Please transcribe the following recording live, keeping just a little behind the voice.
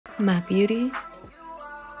My beauty,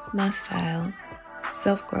 my style,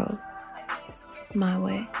 self-growth, my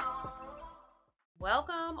way.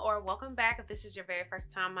 Welcome back. If this is your very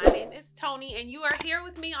first time, my name is Tony and you are here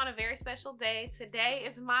with me on a very special day. Today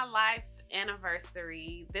is my life's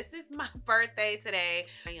anniversary. This is my birthday today.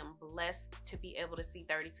 I am blessed to be able to see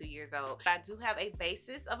 32 years old. I do have a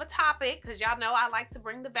basis of a topic because y'all know I like to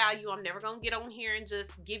bring the value. I'm never gonna get on here and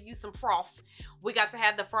just give you some froth. We got to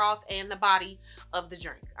have the froth and the body of the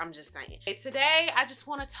drink. I'm just saying. Today, I just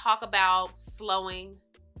want to talk about slowing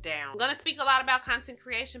down. I'm gonna speak a lot about content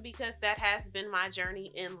creation because that has been my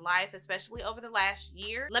journey in life, especially over the last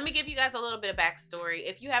year. Let me give you guys a little bit of backstory.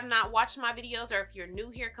 If you have not watched my videos or if you're new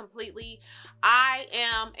here completely, I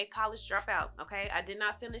am a college dropout, okay? I did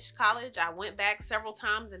not finish college. I went back several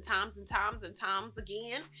times and times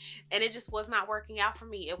again, and it just was not working out for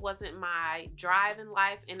me. It wasn't my drive in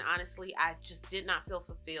life, and honestly, I just did not feel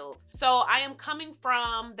fulfilled. So I am coming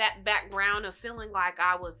from that background of feeling like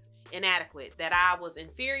I was inadequate, that I was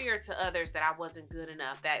inferior to others, that I wasn't good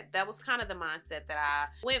enough. That was kind of the mindset that I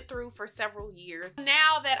went through for several years.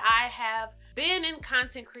 Now that I have been in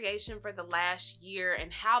content creation for the last year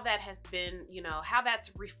and how that has been, how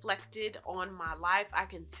that's reflected on my life, I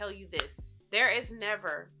can tell you this: there is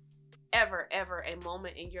never ever a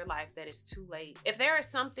moment in your life that is too late. If there is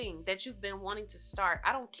something that you've been wanting to start,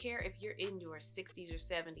 I don't care if you're in your 60s or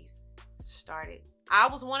 70s, start it. I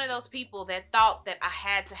was one of those people that thought that I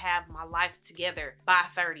had to have my life together by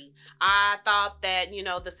 30. I thought that,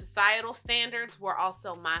 the societal standards were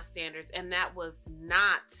also my standards, and that was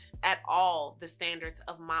not at all the standards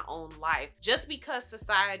of my own life. Just because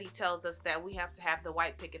society tells us that we have to have the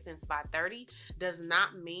white picket fence by 30 does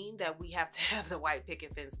not mean that we have to have the white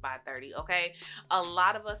picket fence by 30, okay? A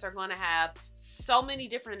lot of us are going to have so many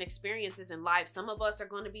different experiences in life. Some of us are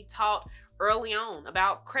going to be taught early on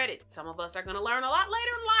about credit. Some of us are going to learn a lot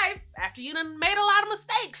later in life after you done made a lot of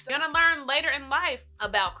mistakes. You're going to learn later in life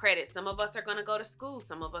about credit. Some of us are going to go to school.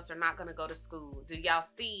 Some of us are not going to go to school. Do y'all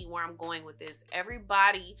see where I'm going with this?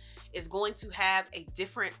 Everybody is going to have a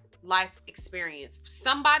different life experience.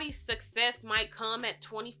 Somebody's success might come at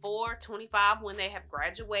 24, 25 when they have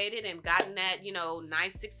graduated and gotten that,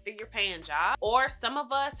 nice six-figure paying job. Or some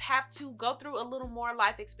of us have to go through a little more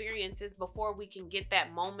life experiences before we can get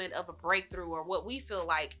that moment of a breakthrough, or what we feel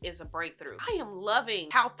like is a breakthrough. I am loving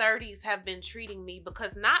how 30s have been treating me,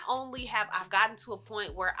 because not only have I gotten to a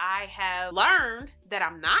point where I have learned that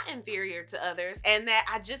I'm not inferior to others and that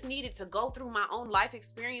I just needed to go through my own life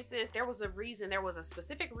experiences. There was a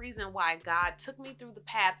specific reason why God took me through the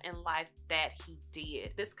path in life that he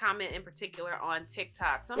did. This comment in particular on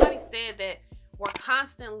TikTok, somebody said that we're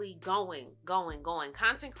constantly going.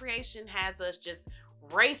 Content creation has us just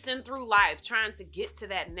racing through life, trying to get to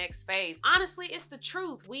that next phase. Honestly, it's the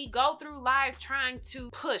truth. We go through life trying to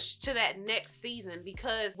push to that next season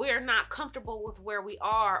because we're not comfortable with where we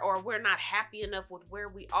are, or we're not happy enough with where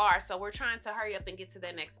we are. So we're trying to hurry up and get to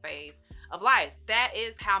that next phase of life. That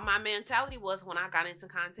is how my mentality was when I got into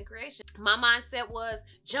content creation. My mindset was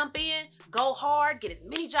jump in, go hard, get as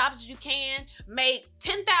many jobs as you can, make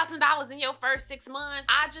 $10,000 in your first 6 months.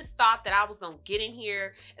 I just thought that I was gonna get in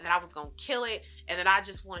here and that I was gonna kill it, and that I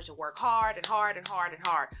just wanted to work hard and hard and hard and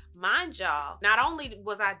hard. Mind y'all, not only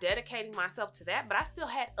was I dedicating myself to that, but I still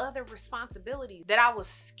had other responsibilities that I was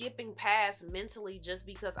skipping past mentally just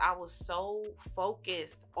because I was so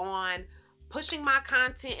focused on pushing my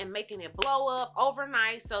content and making it blow up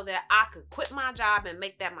overnight so that I could quit my job and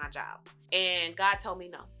make that my job. And God told me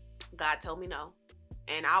no. God told me no.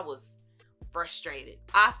 And I was frustrated.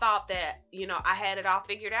 I thought that, I had it all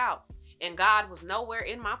figured out, and God was nowhere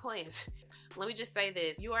in my plans. Let me just say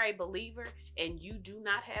this: you are a believer and you do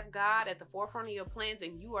not have God at the forefront of your plans,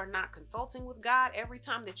 and you are not consulting with God every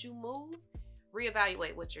time that you move,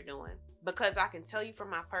 reevaluate what you're doing. Because I can tell you from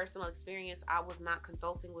my personal experience, I was not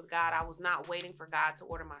consulting with God. I was not waiting for God to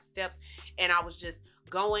order my steps, and I was just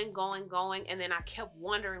going. And then I kept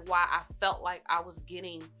wondering why I felt like I was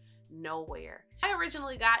getting nowhere. I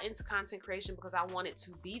originally got into content creation because I wanted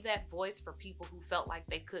to be that voice for people who felt like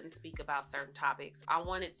they couldn't speak about certain topics. I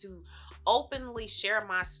wanted to openly share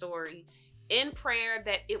my story in prayer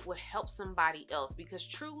that it would help somebody else, because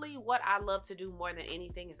truly what I love to do more than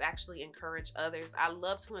anything is actually encourage others. I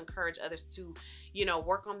love to encourage others to,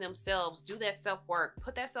 work on themselves, do that self-work,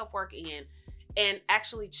 put that self-work in, and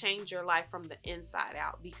actually change your life from the inside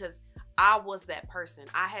out, because I was that person.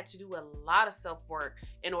 I had to do a lot of self-work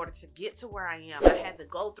in order to get to where I am. I had to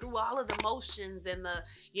go through all of the emotions and the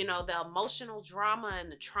emotional drama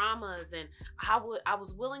and the traumas, and I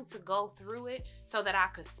was willing to go through it so that I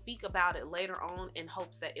could speak about it later on in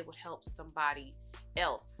hopes that it would help somebody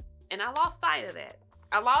else. And I lost sight of that.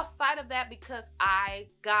 I lost sight of that because I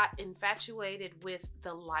got infatuated with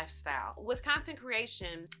the lifestyle. With content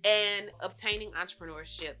creation and obtaining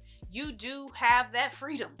entrepreneurship, you do have that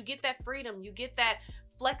freedom. You get that freedom. You get that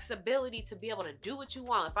flexibility to be able to do what you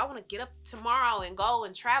want. If I want to get up tomorrow and go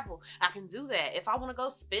and travel, I can do that. If I want to go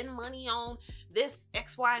spend money on this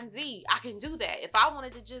X, Y, and Z, I can do that. If I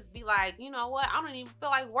wanted to just be like, you know what, I don't even feel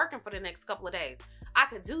like working for the next couple of days, I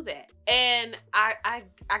could do that. And I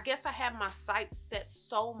guess I had my sights set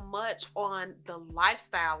so much on the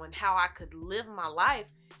lifestyle and how I could live my life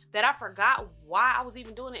that I forgot why I was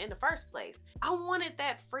even doing it in the first place. I wanted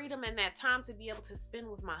that freedom and that time to be able to spend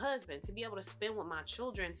with my husband, to be able to spend with my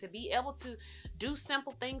children, to be able to do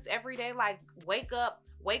simple things every day, like wake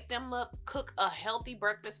them up, cook a healthy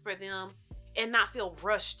breakfast for them, and not feel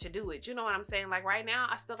rushed to do it. You know what I'm saying? Like right now,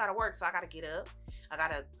 I still gotta work, so I gotta get up. I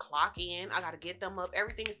gotta clock in. I gotta get them up.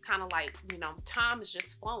 Everything is kind of like, you know, time is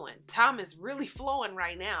just flowing. Time is really flowing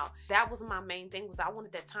right now. That was my main thing, was I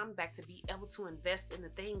wanted that time back to be able to invest in the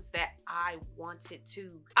things that I wanted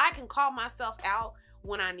to. I can call myself out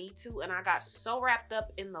when I need to, and I got so wrapped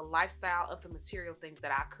up in the lifestyle of the material things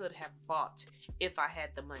that I could have bought if I had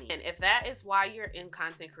the money. And if that is why you're in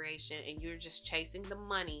content creation and you're just chasing the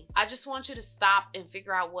money, I just want you to stop and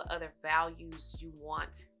figure out what other values you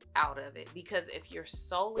want out of it. Because if you're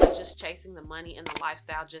solely just chasing the money and the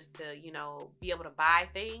lifestyle just to, you know, be able to buy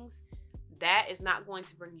things, that is not going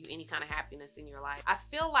to bring you any kind of happiness in your life. I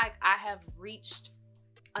feel like I have reached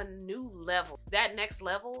a new level. That next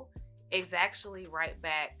level is actually right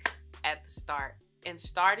back at the start, and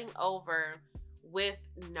starting over with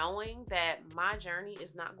knowing that my journey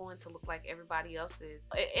is not going to look like everybody else's.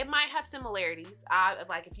 It might have similarities.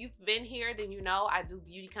 Like if you've been here, then you know I do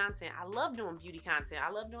beauty content. I love doing beauty content.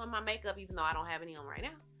 I love doing my makeup, even though I don't have any on right now.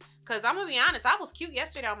 Cause I'm gonna be honest, I was cute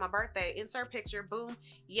yesterday on my birthday. Insert picture, boom.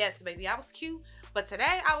 Yes, baby, I was cute. But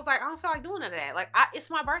today I was like, I don't feel like doing none of that. Like it's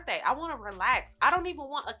my birthday. I want to relax. I don't even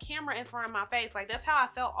want a camera in front of my face. Like that's how I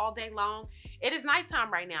felt all day long. It is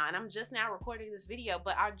nighttime right now, and I'm just now recording this video,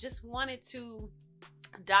 but I just wanted to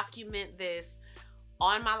document this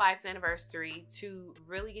on my life's anniversary to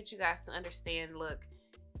really get you guys to understand, look,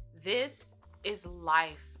 this is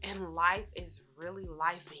life, and life is really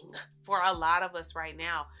lifing for a lot of us right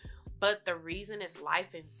now. But the reason it's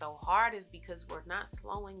lifing so hard is because we're not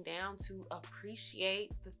slowing down to appreciate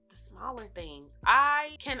the smaller things.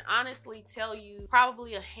 I can honestly tell you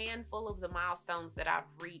probably a handful of the milestones that I've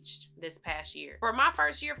reached this past year. For my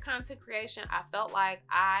first year of content creation, I felt like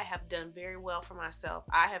I have done very well for myself.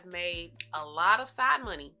 I have made a lot of side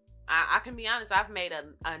money. I can be honest, I've made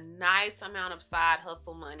a nice amount of side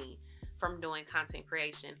hustle money from doing content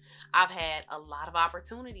creation. I've had a lot of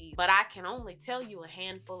opportunities, but I can only tell you a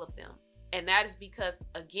handful of them. And that is because,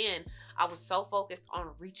 again, I was so focused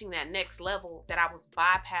on reaching that next level that I was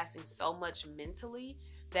bypassing so much mentally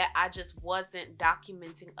that I just wasn't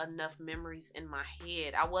documenting enough memories in my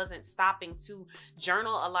head. I wasn't stopping to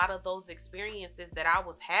journal a lot of those experiences that I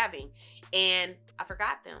was having, and I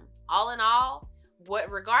forgot them. All in all,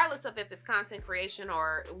 regardless of if it's content creation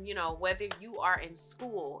or, you know, whether you are in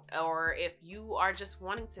school or if you are just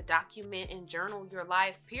wanting to document and journal your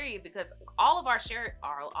life, period, because all of our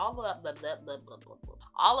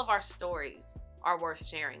stories are worth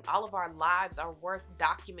sharing. All of our lives are worth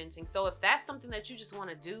documenting. So if that's something that you just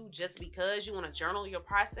want to do just because you want to journal your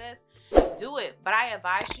process, do it. But I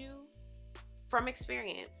advise you, from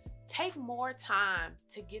experience, take more time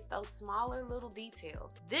to get those smaller little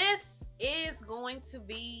details. This is going to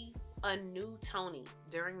be a new Tony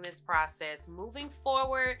during this process. Moving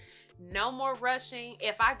forward, no more rushing.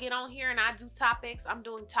 If I get on here and I do topics, I'm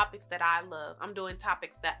doing topics that I love. I'm doing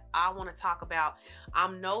topics that I want to talk about.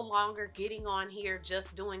 I'm no longer getting on here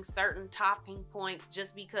just doing certain talking points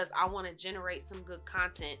just because I want to generate some good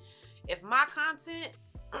content. If my content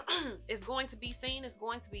is going to be seen, it's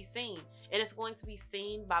going to be seen, and it's going to be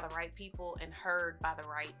seen by the right people and heard by the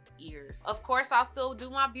right ears. Of course, I'll still do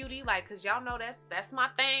my beauty, like, because y'all know that's my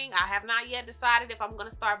thing. I have not yet decided if I'm going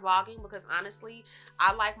to start vlogging, because honestly,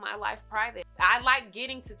 I like my life private. I like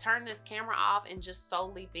getting to turn this camera off and just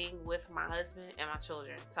solely being with my husband and my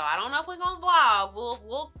children. So I don't know if we're gonna vlog.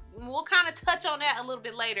 We'll kind of touch on that a little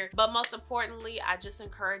bit later. But most importantly, I just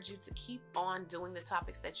encourage you to keep on doing the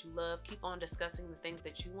topics that you love. Keep on discussing the things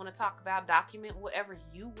that you want to talk about. Document whatever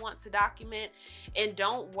you want to document. And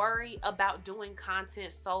don't worry about doing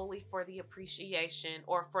content solely for the appreciation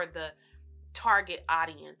or for the target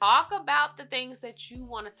audience. Talk about the things that you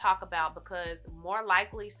want to talk about, because more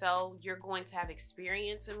likely so you're going to have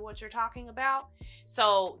experience in what you're talking about.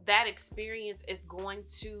 So that experience is going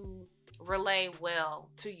to relay well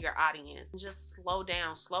to your audience. Just slow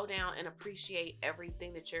down and appreciate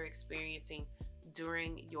everything that you're experiencing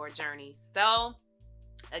during your journey. So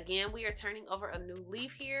again, we are turning over a new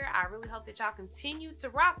leaf here. I really hope that y'all continue to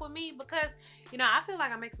rock with me because, you know, I feel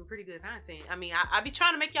like I make some pretty good content. I mean, I be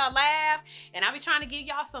trying to make y'all laugh and I be trying to give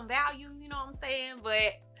y'all some value, you know what I'm saying?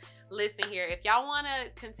 But listen here, if y'all want to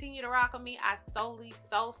continue to rock with me, I so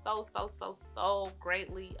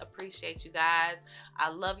greatly appreciate you guys. I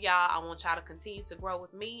love y'all. I want y'all to continue to grow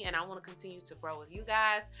with me and I want to continue to grow with you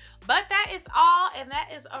guys. But that is all, and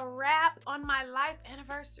that is a wrap on my life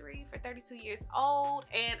anniversary for 32 years old,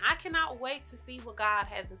 and I cannot wait to see what God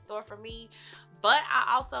has in store for me. But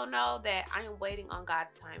I also know that I am waiting on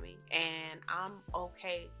God's timing, and I'm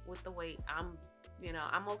okay with the wait. I'm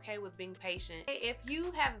okay with being patient. If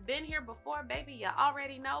you have been here before, baby, you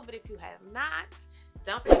already know. But if you have not,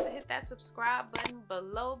 don't forget to hit that subscribe button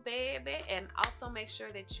below, baby. And also make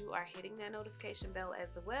sure that you are hitting that notification bell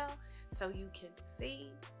as well, so you can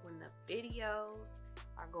see when the videos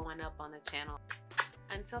are going up on the channel.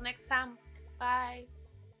 Until next time, bye.